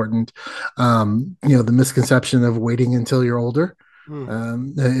that's important. The misconception of waiting until you're older.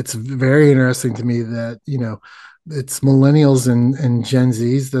 Hmm. It's very interesting to me that it's millennials and Gen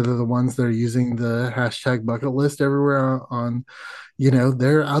Zs that are the ones that are using the hashtag bucket list everywhere on,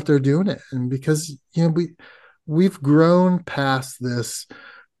 they're out there doing it. And because we've grown past this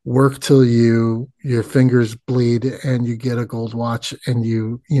work till your fingers bleed and you get a gold watch, and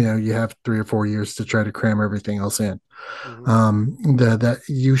you have 3 or 4 years to try to cram everything else in. Hmm. That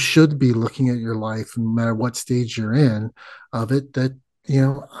you should be looking at your life, no matter what stage you're in of it, that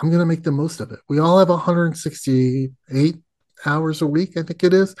I'm going to make the most of it. We all have 168 hours a week, I think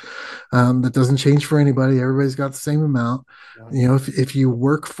it is. That doesn't change for anybody. Everybody's got the same amount. If you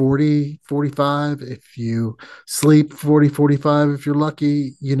work 40, 45, if you sleep 40, 45, if you're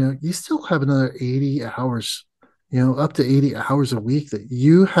lucky, you still have another 80 hours, up to 80 hours a week that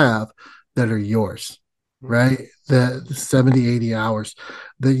you have that are yours, Hmm. right? That 70, 80 hours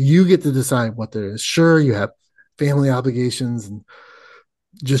that you get to decide what there is. Sure, you have family obligations and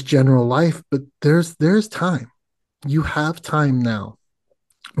just general life, but there's time. You have time now,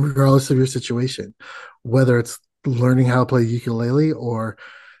 regardless of your situation, whether it's learning how to play ukulele or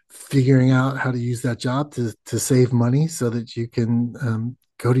figuring out how to use that job to save money so that you can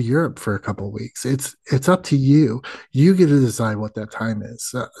go to Europe for a couple of weeks. It's up to you. You get to decide what that time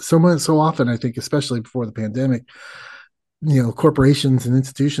is. So often, I think, especially before the pandemic, corporations and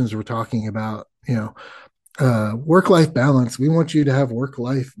institutions were talking about, work life balance. We want you to have work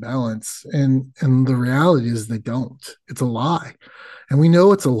life balance, and the reality is they don't. It's a lie, and we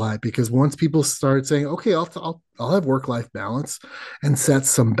know it's a lie because once people start saying, "Okay, I'll have work life balance," and set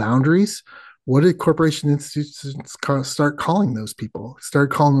some boundaries, What did corporation institutions start calling those people?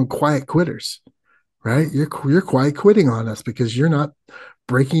 Start calling them quiet quitters, right? You're quiet quitting on us because you're not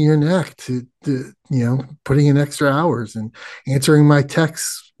breaking your neck to putting in extra hours and answering my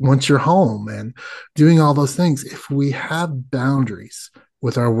texts once you're home and doing all those things. If we have boundaries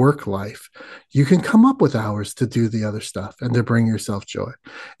with our work life, you can come up with hours to do the other stuff and to bring yourself joy.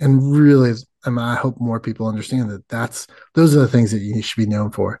 And really, I hope more people understand that those are the things that you should be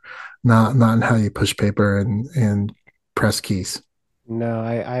known for, not in how you push paper and press keys. No,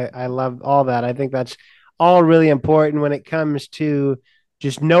 I love all that. I think that's all really important when it comes to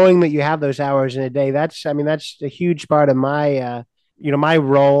just knowing that you have those hours in a day. That's a huge part of my, my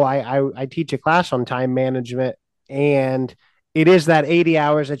role. I teach a class on time management, and it is that 80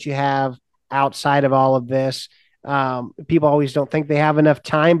 hours that you have outside of all of this. People always don't think they have enough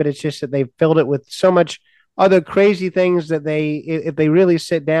time, but it's just that they've filled it with so much other crazy things that if they really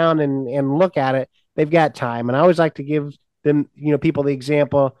sit down and look at it, they've got time. And I always like to give them, people the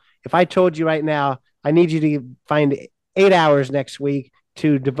example. If I told you right now, I need you to find 8 hours next week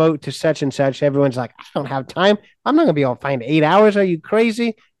to devote to such and such, everyone's like, I don't have time. I'm not going to be able to find 8 hours. Are you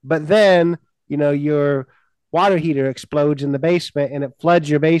crazy? But then, your water heater explodes in the basement and it floods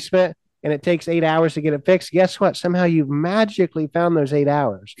your basement and it takes 8 hours to get it fixed. Guess what? Somehow you've magically found those 8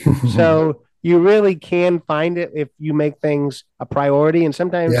 hours. So you really can find it if you make things a priority. And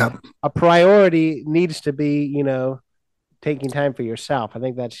sometimes Yeah, a priority needs to be, taking time for yourself. I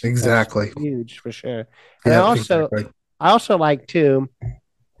think that's exactly. huge for sure. And I Yeah, also exactly. I also like too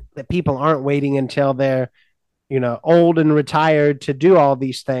that people aren't waiting until they're, old and retired to do all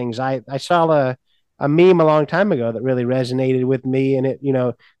these things. I saw a meme a long time ago that really resonated with me, and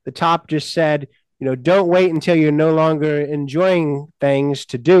the top just said, don't wait until you're no longer enjoying things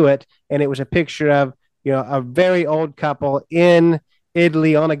to do it. And it was a picture of, a very old couple in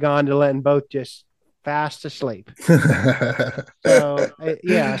Italy on a gondola and both just fast asleep. So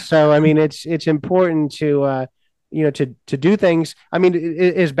yeah, so I mean, it's important to to do things. I mean,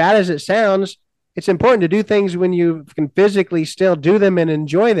 as bad as it sounds, it's important to do things when you can physically still do them and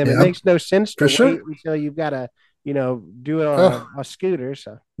enjoy them. It Yeah, makes no sense for to wait sure. until you've got to do it on Oh, a scooter.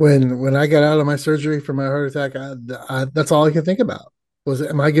 So when I got out of my surgery for my heart attack, that's all I could think about was,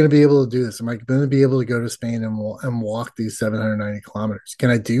 am I going to be able to do this? Am I going to be able to go to Spain and walk these 790 kilometers? Can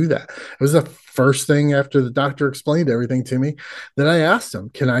I do that? It was the first thing after the doctor explained everything to me that I asked him,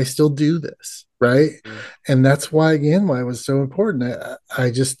 can I still do this? Right. mm, And that's why it was so important.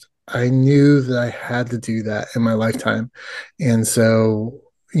 I knew that I had to do that in my lifetime. And so,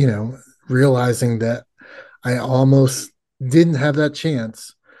 you know, realizing that I almost didn't have that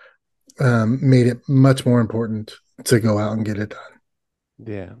chance made it much more important to go out and get it done.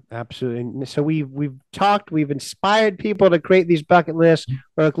 yeah, absolutely. So we've inspired people to create these bucket lists,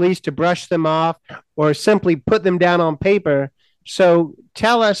 or at least to brush them off, or simply put them down on paper. So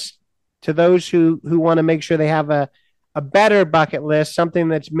tell us, to those who want to make sure they have a better bucket list, something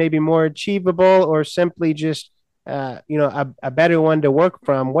that's maybe more achievable, or simply just a better one to work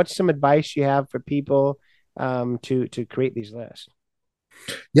from. What's some advice you have for people to create these lists?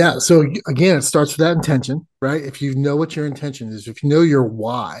 Yeah. So again, it starts with that intention, right? If you know what your intention is, if you know your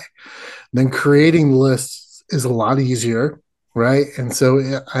why, then creating lists is a lot easier, right? And so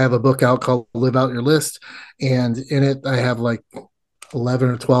I have a book out called Live Out Your List. And in it, I have like 11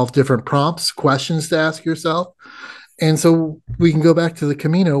 or 12 different prompts, questions to ask yourself. And so we can go back to the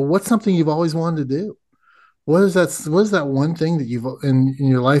Camino. What's something you've always wanted to do? What is that one thing that you've in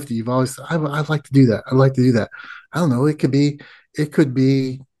your life that you've always, I'd like to do that. I'd like to do that. I don't know. It could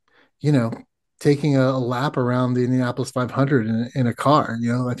be, you know, taking a lap around the Indianapolis 500 in a car.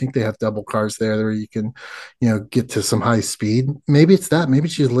 You know, I think they have double cars there where you can, get to some high speed. Maybe it's that. Maybe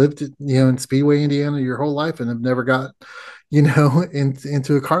she's lived, in Speedway, Indiana your whole life and have never got,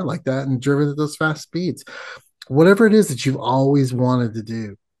 into a car like that and driven at those fast speeds. Whatever it is that you've always wanted to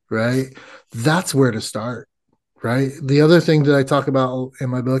do, right? That's where to start, right? The other thing that I talk about in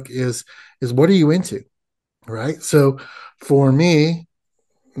my book is what are you into, right? So for me,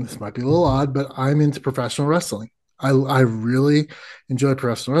 this might be a little odd, but I'm into professional wrestling. I really enjoy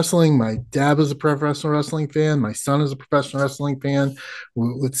professional wrestling. My dad was a professional wrestling fan. My son is a professional wrestling fan.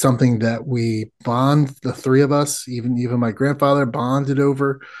 It's something that we bond, the three of us, even my grandfather bonded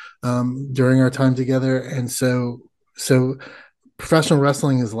over during our time together. And so professional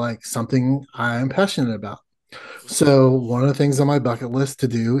wrestling is like something I'm passionate about. So one of the things on my bucket list to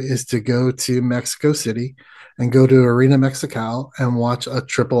do is to go to Mexico City and go to Arena Mexical and watch a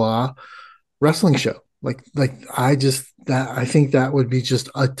triple A wrestling show. Like I just that I think that would be just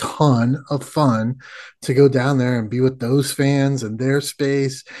a ton of fun to go down there and be with those fans and their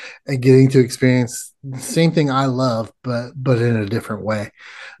space and getting to experience the same thing I love, but in a different way.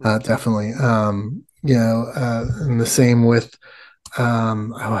 Definitely. And the same with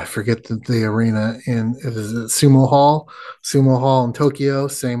I forget the arena in it is Sumo Hall in Tokyo,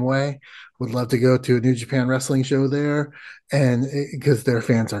 same way. Would love to go to a New Japan Wrestling show there, and because their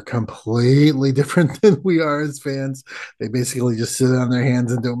fans are completely different than we are as fans. They basically just sit on their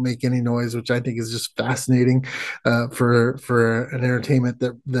hands and don't make any noise, which I think is just fascinating for an entertainment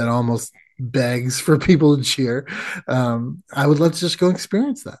that almost begs for people to cheer. I would love to just go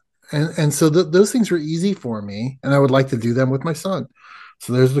experience that. And so those things were easy for me, and I would like to do them with my son.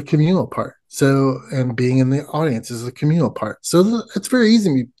 So there's the communal part. So, and being in the audience is a communal part. So it's very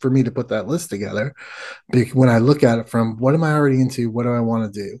easy for me to put that list together when I look at it from what am I already into? What do I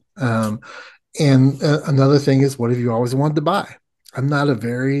want to do? And another thing is, what have you always wanted to buy? I'm not a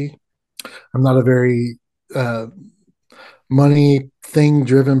very, I'm not a very money thing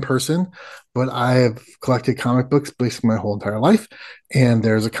driven person, but I have collected comic books basically my whole entire life. And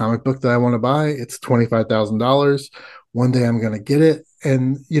there's a comic book that I want to buy. It's $25,000. One day I'm going to get it.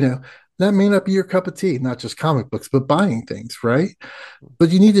 And, that may not be your cup of tea, not just comic books, but buying things, right? But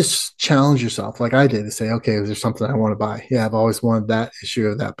you need to challenge yourself, like I did, to say, okay, is there something I want to buy? Yeah, I've always wanted that issue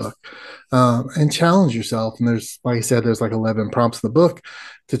of that book, and challenge yourself. And there's, like I said, there's like 11 prompts in the book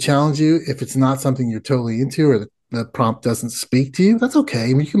to challenge you. If it's not something you're totally into, or the prompt doesn't speak to you, that's okay. I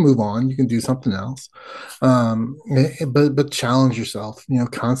mean, you can move on. You can do something else, but challenge yourself,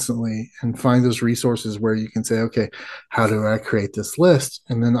 constantly, and find those resources where you can say, okay, how do I create this list?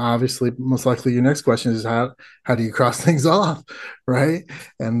 And then obviously, most likely, your next question is how do you cross things off, right?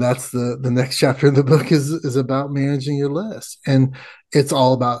 And that's the next chapter in the book is about managing your list, and it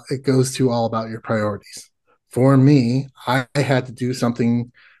goes to all about your priorities. For me, I had to do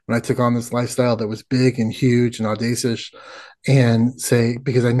something when I took on this lifestyle that was big and huge and audacious, and say,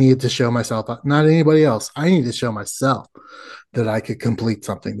 because I needed to show myself, not anybody else, I need to show myself that I could complete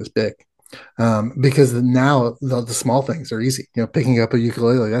something this big. Because now the small things are easy. Picking up a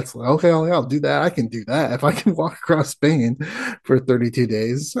ukulele, that's okay. I'll do that. I can do that. If I can walk across Spain for 32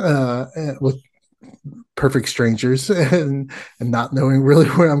 days with perfect strangers and not knowing really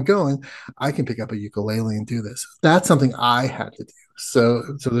where I'm going, I can pick up a ukulele and do this. That's something I had to do. So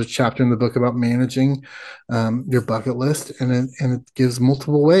there's a chapter in the book about managing your bucket list, and it gives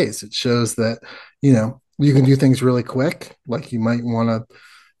multiple ways. It shows that you can do things really quick, like you might want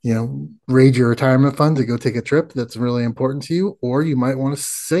to raid your retirement fund to go take a trip that's really important to you, or you might want to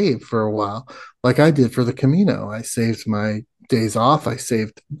save for a while, like I did for the Camino. I saved my days off. I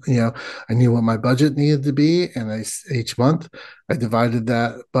saved, I knew what my budget needed to be, and each month I divided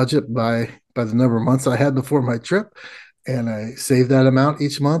that budget by the number of months I had before my trip, and I saved that amount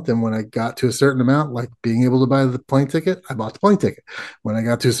each month. And when I got to a certain amount, like being able to buy the plane ticket, I bought the plane ticket. When I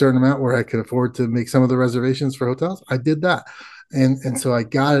got to a certain amount where I could afford to make some of the reservations for hotels, I did that. And so I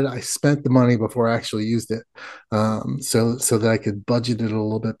got it. I spent the money before I actually used it, so that I could budget it a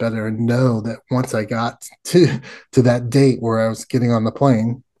little bit better, and know that once I got to that date where I was getting on the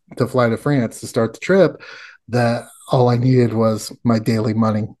plane to fly to France to start the trip, that all I needed was my daily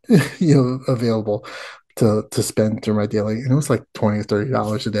money, available to spend through my daily. And it was like $20 or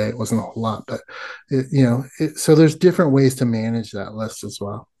 $30 a day. It wasn't a whole lot, but so there's different ways to manage that list as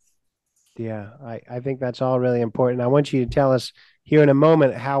well. Yeah, I think that's all really important. I want you to tell us here in a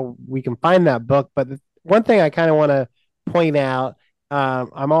moment how we can find that book. But one thing I kind of want to point out,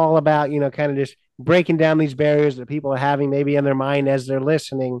 I'm all about, kind of just breaking down these barriers that people are having maybe in their mind as they're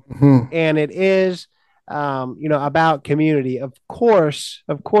listening. Mm-hmm. And it is, about community. Of course,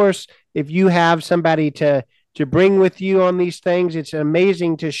 if you have somebody to bring with you on these things, it's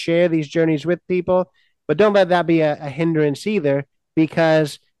amazing to share these journeys with people. But don't let that be a hindrance either,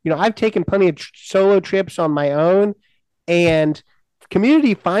 because I've taken plenty of solo trips on my own, and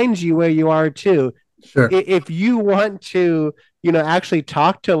community finds you where you are too. Sure. If you want to, actually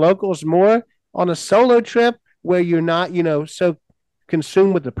talk to locals more on a solo trip where you're not, so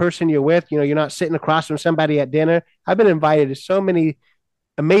consumed with the person you're with, you're not sitting across from somebody at dinner. I've been invited to so many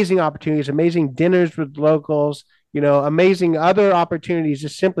amazing opportunities, amazing dinners with locals, amazing other opportunities,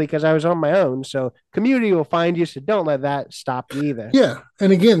 just simply because I was on my own. So community will find you. So don't let that stop you either. Yeah.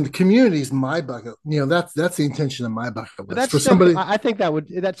 And again, the community is my bucket. That's the intention of my bucket list. But that's for somebody. I think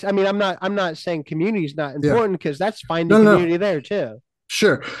I'm not saying community is not important, because that's finding community there too.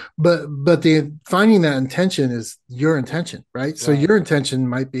 Sure. But the finding that intention is your intention, right? So your intention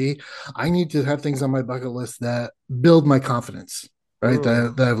might be, I need to have things on my bucket list that build my confidence. right?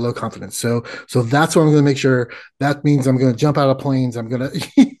 That I have low confidence. So that's what I'm going to make sure. That means I'm going to jump out of planes. I'm going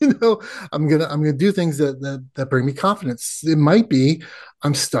to, I'm going to do things that bring me confidence. It might be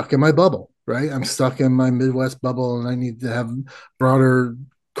I'm stuck in my bubble, right? I'm stuck in my Midwest bubble, and I need to have broader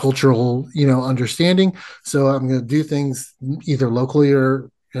cultural, understanding. So I'm going to do things either locally or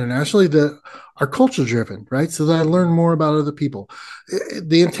internationally that are culture driven, right? So that I learn more about other people.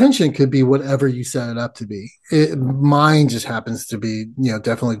 The intention could be whatever you set it up to be. Mine just happens to be,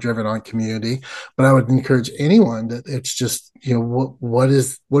 definitely driven on community. But I would encourage anyone that it's just, what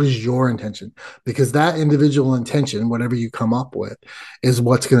is your intention? Because that individual intention, whatever you come up with, is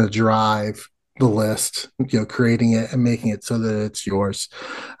what's going to drive the list, creating it and making it so that it's yours.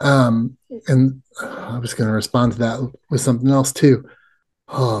 And I was going to respond to that with something else too.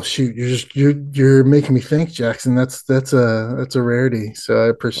 Oh shoot, you're making me think, Jackson. That's a rarity. So I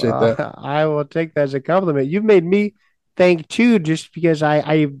appreciate Well, that. I will take that as a compliment. You've made me think too, just because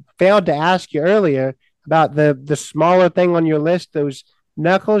I failed to ask you earlier about the smaller thing on your list, those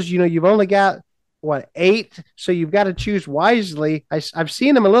knuckles. You've only got what, 8, so you've got to choose wisely. I've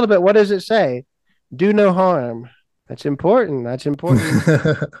seen them a little bit. What does it say? Do no harm. That's important. That's important.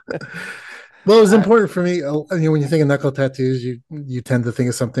 Well, it was I, important for me. When you think of knuckle tattoos, you tend to think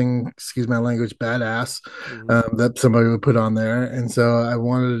of something, excuse my language, badass, mhm, that somebody would put on there. And so I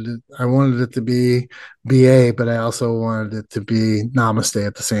wanted it to be BA, but I also wanted it to be Namaste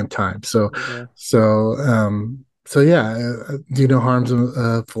at the same time. So, okay. so, um, so yeah, do no harm's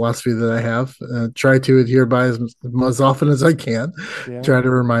a philosophy that I have. Try to adhere by as often as I can. Yeah. Try to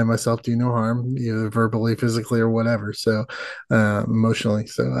remind myself, do no harm, either verbally, physically, or whatever. So, emotionally.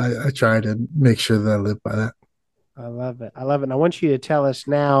 So I try to make sure that I live by that. I love it. I love it. And I want you to tell us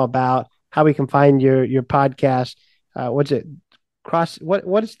now about how we can find your podcast. What's it?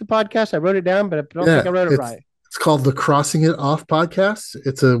 What is the podcast? I wrote it down, but I don't think I Yeah, wrote it it's right. it's called the Crossing It Off podcast.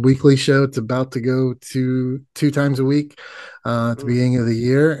 It's a weekly show. It's about to go to 2 times a week at the Mm, beginning of the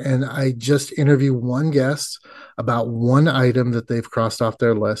year, and I just interview one guest about one item that they've crossed off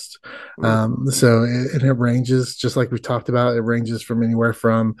their list. mm, And it ranges, just like we talked about. It ranges from anywhere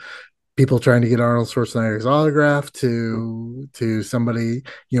from people trying to get Arnold Schwarzenegger's autograph mm. to somebody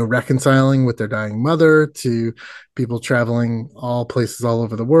reconciling with their dying mother, to people traveling all places all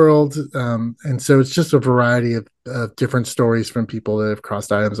over the world, and so it's just a variety of different stories from people that have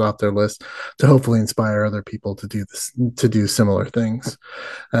crossed items off their list to hopefully inspire other people to do this, to do similar things.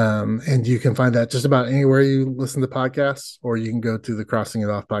 And you can find that just about anywhere you listen to podcasts, or you can go to the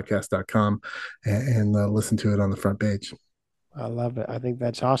crossingitoffpodcast.com and listen to it on the front page. I love it. I think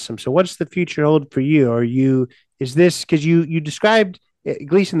that's awesome. So, what's the future hold for you? Is this because you described,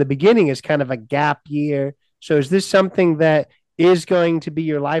 at least in the beginning, as kind of a gap year? So, is this something that is going to be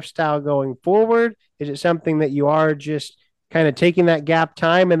your lifestyle going forward? Is it something that you are just kind of taking that gap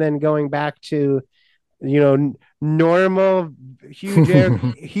time and then going back to, normal,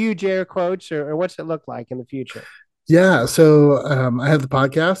 huge air quotes, or what's it look like in the future? Yeah, so I have the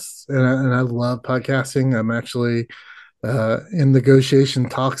podcasts, and I love podcasting. I'm actually in negotiation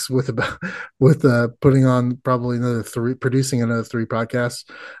talks with about with putting on probably producing another 3 podcasts.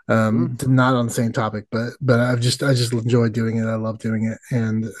 Mm, Not on the same topic, but I just enjoy doing it. I love doing it,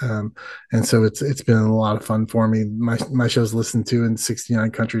 and so it's been a lot of fun for me. My show's listened to in 69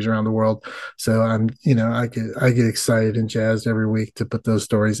 countries around the world, so I get excited and jazzed every week to put those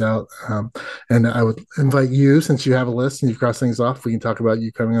stories out. And I would invite you, since you have a list and you've crossed things off, we can talk about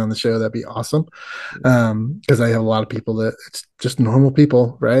you coming on the show. That'd be awesome. Because I have a lot of people that it's just normal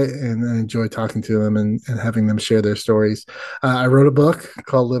people, right? And I enjoy talking to them and having them share their stories. I wrote a book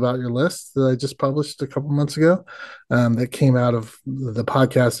called Live Out Your List that I just published a couple months ago, that came out of the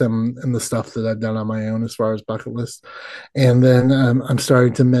podcast and the stuff that I've done on my own as far as bucket list. And then I'm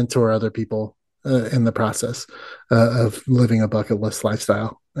starting to mentor other people in the process of living a bucket list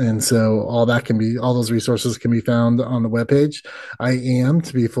lifestyle. And so all those resources can be found on the webpage. I am,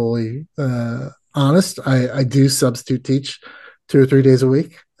 to be fully honest, I do substitute teach 2 or 3 days a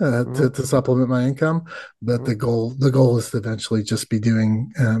week mm, to supplement my income. But mm. the goal is to eventually just be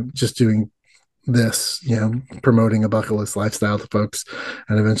doing this, promoting a bucket list lifestyle to folks,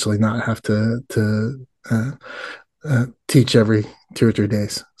 and eventually not have to teach every 2 or 3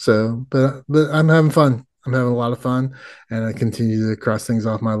 days. So, but I'm having fun. I'm having a lot of fun, and I continue to cross things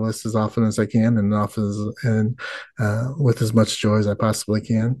off my list as often as I can, and with as much joy as I possibly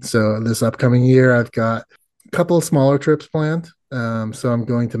can. So this upcoming year, I've got a couple of smaller trips planned. So I'm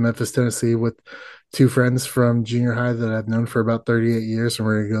going to Memphis, Tennessee, with two friends from junior high that I've known for about 38 years, and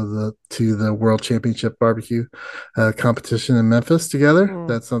we're going to go to the World Championship barbecue competition in Memphis together.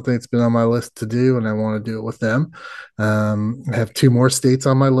 That's something that's been on my list to do, and I want to do it with them. I have two more states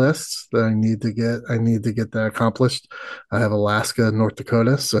on my list that I need to get. I need to get that accomplished. I have Alaska and North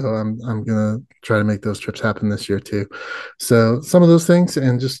Dakota, so I'm going to try to make those trips happen this year too. So some of those things,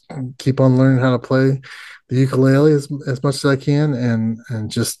 and just keep on learning how to play the ukulele as much as I can, and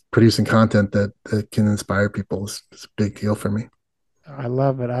just producing content that can inspire people is a big deal for me. I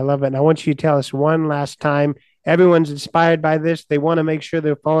love it. I love it. And I want you to tell us one last time. Everyone's inspired by this. They want to make sure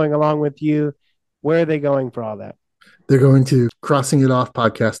they're following along with you. Where are they going for all that? They're going to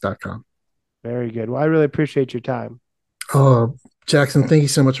crossingitoffpodcast.com. Very good. Well, I really appreciate your time. Oh, Jackson, thank you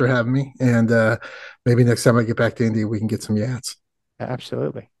so much for having me. And maybe next time I get back to Indy, we can get some yats.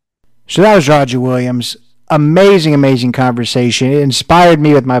 Absolutely. So that was Roger Williams. Amazing conversation. It inspired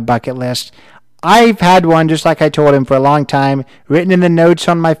me with my bucket list. I've had one, just like I told him, for a long time, written in the notes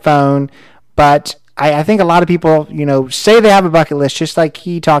on my phone. But I think a lot of people, say they have a bucket list, just like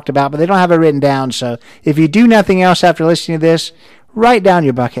he talked about, but they don't have it written down. So if you do nothing else after listening to this, write down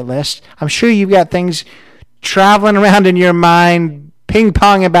your bucket list. I'm sure you've got things traveling around in your mind,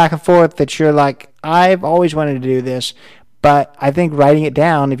 ping-ponging back and forth that you're like, I've always wanted to do this. But I think writing it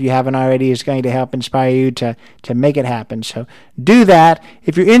down, if you haven't already, is going to help inspire you to make it happen. So do that.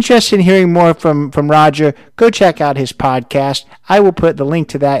 If you're interested in hearing more from Roger, go check out his podcast. I will put the link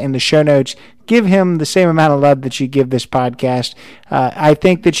to that in the show notes. Give him the same amount of love that you give this podcast. I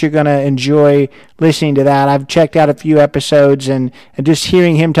think that you're going to enjoy listening to that. I've checked out a few episodes, and just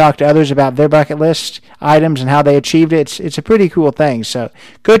hearing him talk to others about their bucket list items and how they achieved it, it's a pretty cool thing. So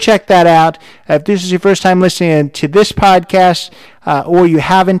go check that out. If this is your first time listening to this podcast, or you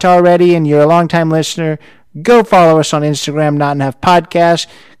haven't already and you're a long-time listener, go follow us on Instagram, Not Enough Podcast.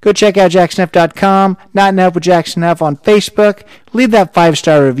 Go check out jacksonhuff.com, Not Enough with Jackson Huff on Facebook. Leave that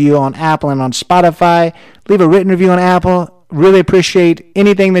 5-star review on Apple and on Spotify. Leave a written review on Apple. Really appreciate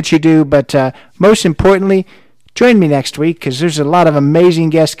anything that you do. But most importantly, join me next week, because there's a lot of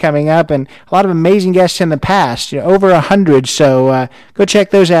amazing guests coming up, and a lot of amazing guests in the past, over 100. So go check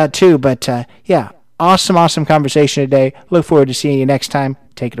those out too. But yeah, awesome conversation today. Look forward to seeing you next time.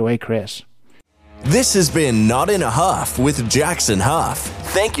 Take it away, Chris. This has been Not in a Huff with Jackson Huff.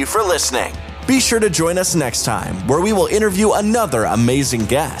 Thank you for listening. Be sure to join us next time, where we will interview another amazing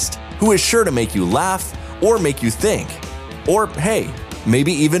guest who is sure to make you laugh or make you think. Or, hey,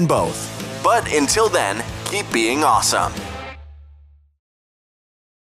 maybe even both. But until then, keep being awesome.